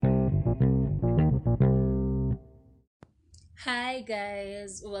Hi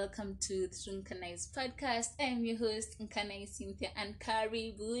guys, welcome to the Nkanai's podcast. I'm your host Nkanai Cynthia and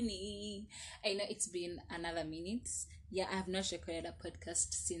Karibuni. I know it's been another minute. Yeah, I have not recorded a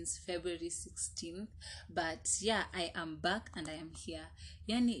podcast since February 16th, but yeah, I am back and I am here.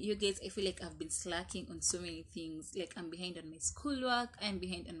 Yani, you guys, I feel like I've been slacking on so many things. Like, I'm behind on my schoolwork, I'm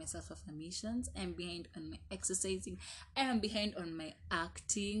behind on my self affirmations, I'm behind on my exercising, I am behind on my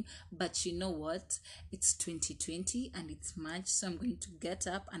acting. But you know what? It's 2020 and it's March, so I'm going to get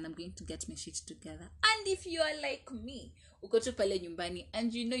up and I'm going to get my shit together. And if you are like me, uko tu pale nyumbani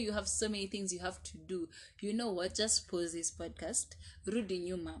and you know you have so many things you have to do, you know what? Just pause this podcast, rudi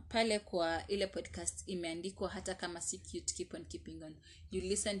nyuma pale kwa ile podcast imeandikwa hata kama si cute, keep on keeping on. You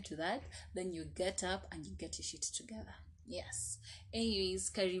listen to that, then you get up and you get your shit together. Yes.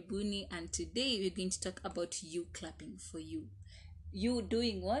 Anyways, karibuni, and today we're going to talk about you clapping for you. You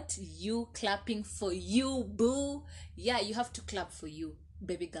doing what? You clapping for you, boo. Yeah, you have to clap for you,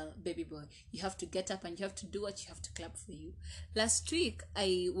 baby girl, baby boy. You have to get up and you have to do what you have to clap for you. Last week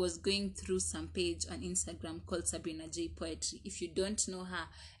I was going through some page on Instagram called Sabrina J Poetry. If you don't know her,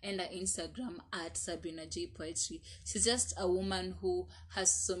 enter Instagram at Sabrina J Poetry. She's just a woman who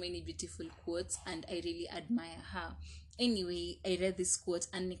has so many beautiful quotes and I really admire her. Anyway, I read this quote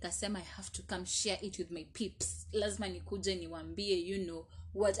and nikasema I have to come share it with my peeps. Lazima nikuje niwaambie,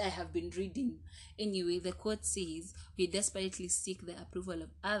 what I have been reading. Anyway, the quote says, we desperately seek the approval of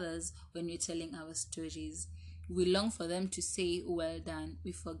others when we're telling our stories. We long for them to say, well done.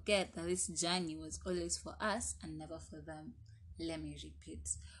 We forget that this journey was always for us and never for them. Let me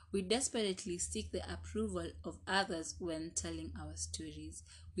repeat. We desperately seek the approval of others when telling our stories.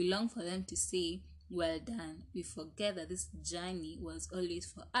 We long for them to say, well done. We forget that this journey was always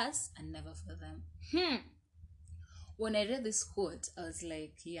for us and never for them. When I read this quote, I was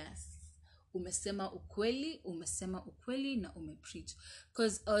like, yes, umesema ukweli na umepreach.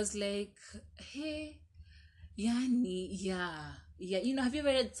 Because I was like, hey, yani, yeah. Have you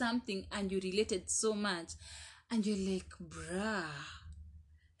ever read something and you related so much and you're like, bruh,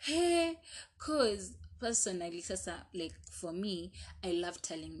 hey, cause personally, sasa, like for me, I love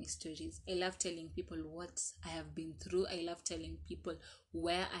telling my stories. I love telling people what I have been through. I love telling people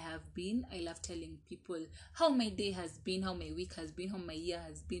where I have been. I love telling people how my day has been, how my week has been, how my year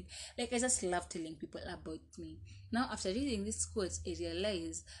has been. Like, I just love telling people about me. Now, after reading this quote, I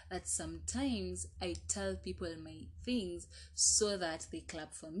realize that sometimes I tell people my things so that they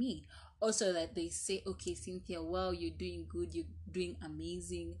clap for me. Also, that they say, okay, Cynthia, wow, you're doing good, you're doing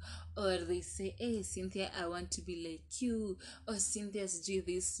amazing. Or they say, hey, Cynthia, I want to be like you. Or Cynthia's do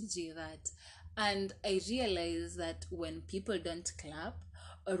this, do that. And I realize that when people don't clap,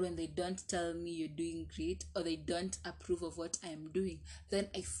 or when they don't tell me you're doing great, or they don't approve of what I'm doing, then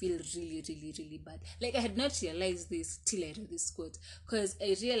I feel really, really, really bad. Like, I had not realized this till I read this quote, because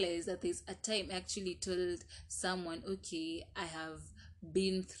I realized that there's a time I actually told someone, okay, I have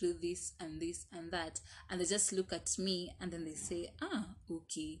been through this and this and that, and they just look at me and then they say,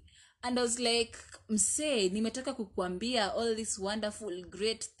 okay. And I was like, msee, nimetoka kukuambia all these wonderful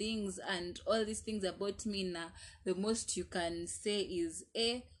great things and all these things about me, na the most you can say is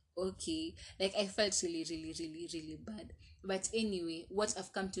okay. Like, I felt really, really, really, really bad. But anyway, what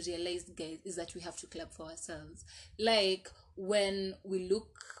I've come to realize, guys, is that we have to clap for ourselves. Like, when we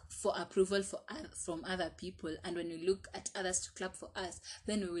look for approval from other people, and when we look at others to clap for us,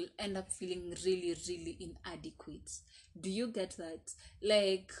 then we will end up feeling really, really inadequate. Do you get that?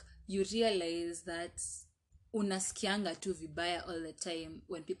 Like, you realize that unaskianga tu vibaya all the time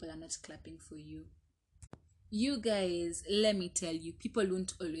when people are not clapping for you. You guys, let me tell you, people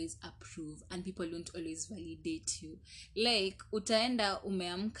won't always approve and people won't always validate you. Like, utaenda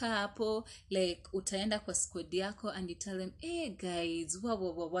umeamka hapo, like utaenda kwa squad yako and you tell them, hey guys,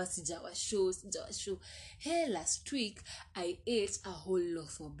 sijawa show. Hey, last week I ate a whole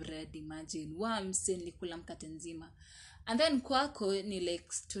loaf of bread, imagine. Mse nilikula mkate nzima. And then kwako ni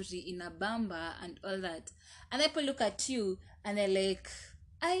like story inabamba and all that. And people look at you and they're like,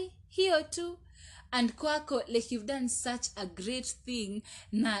 I here too. And kwako, like, you've done such a great thing,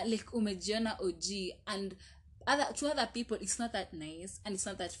 na like umejiona OG, and to other people it's not that nice and it's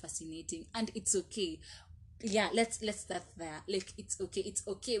not that fascinating, and it's okay. Yeah, let's start there. Like, it's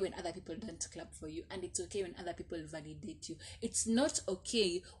okay when other people don't clap for you, and it's okay when other people validate you. It's not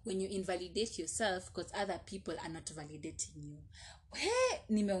okay when you invalidate yourself because other people are not validating you. Hey,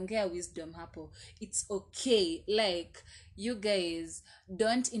 nimeongea wisdom hapo. It's okay. Like, you guys,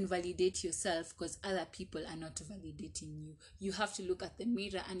 don't invalidate yourself because other people are not validating you. You have to look at the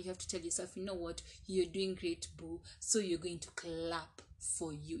mirror and you have to tell yourself, you know what, you're doing great, boo, so you're going to clap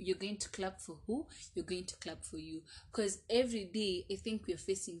for you. You're going to clap for who? You're going to clap for you. Because every day, I think we're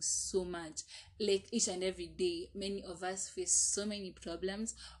facing so much. Like each and every day, many of us face so many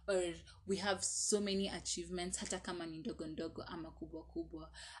problems, or we have so many achievements, hata kama ni ndogo ndogo ama kubwa kubwa.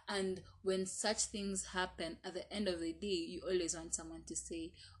 And when such things happen, at the end of the day, you always want someone to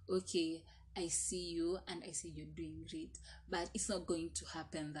say, okay, I see you and I see you're doing great. But it's not going to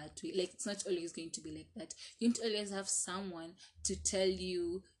happen that way. Like, it's not always going to be like that. You don't always have someone to tell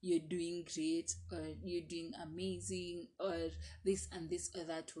you you're doing great, or you're doing amazing, or this and this or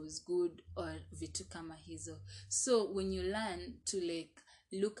that was good, or vitu kama hizo. So when you learn to like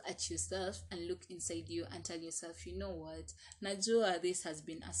look at yourself and look inside you and tell yourself, you know what, najua this has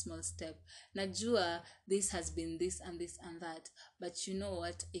been a small step, najua this has been this and this and that, but you know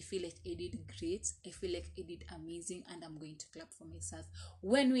what, I feel like I did great, I feel like I did amazing, and I'm going to clap for myself.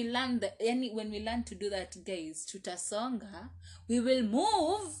 When we learn when we learn to do that, guys, tutasonga, we will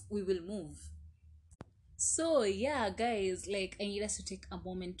move. So yeah, guys, like I need us to take a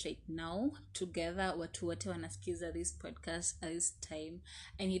moment right now together. Watu wote wanasikiza this podcast at this time.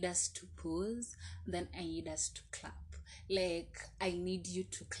 I need us to pause. Then I need us to clap. Like I need you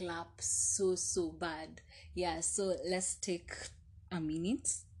to clap so bad. Yeah. So let's take a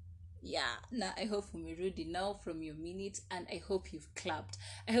minute. Yeah, now I hope umerudi now from your minute, and I hope you've clapped.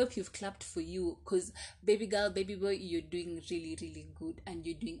 I hope you've clapped for you, because baby girl, baby boy, you're doing really, really good, and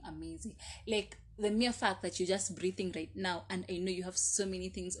you're doing amazing. Like the mere fact that you're just breathing right now, and I know you have so many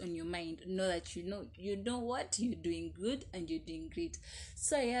things on your mind, know that you know what, you're doing good and you're doing great.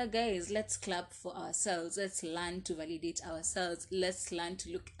 So yeah, guys, let's clap for ourselves. Let's learn to validate ourselves. Let's learn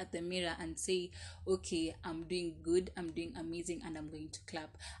to look at the mirror and say, okay, I'm doing good, I'm doing amazing, and I'm going to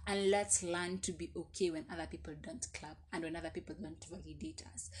clap. And let's learn to be okay when other people don't clap and when other people don't validate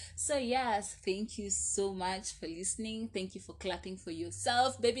us. So yes, thank you so much for listening. Thank you for clapping for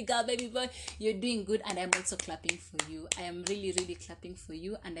yourself, baby girl, baby boy, you're doing good, and I'm also clapping for you. I am really, really clapping for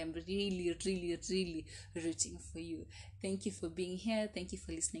you, and I'm really, really, really rooting for you. Thank you for being here. Thank you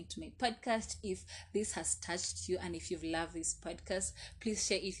for listening to my podcast. If this has touched you, and if you've loved this podcast, please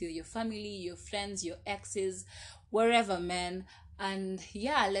share it with your family, your friends, your exes, wherever, man. And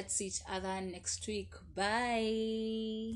yeah, let's see each other next week. Bye.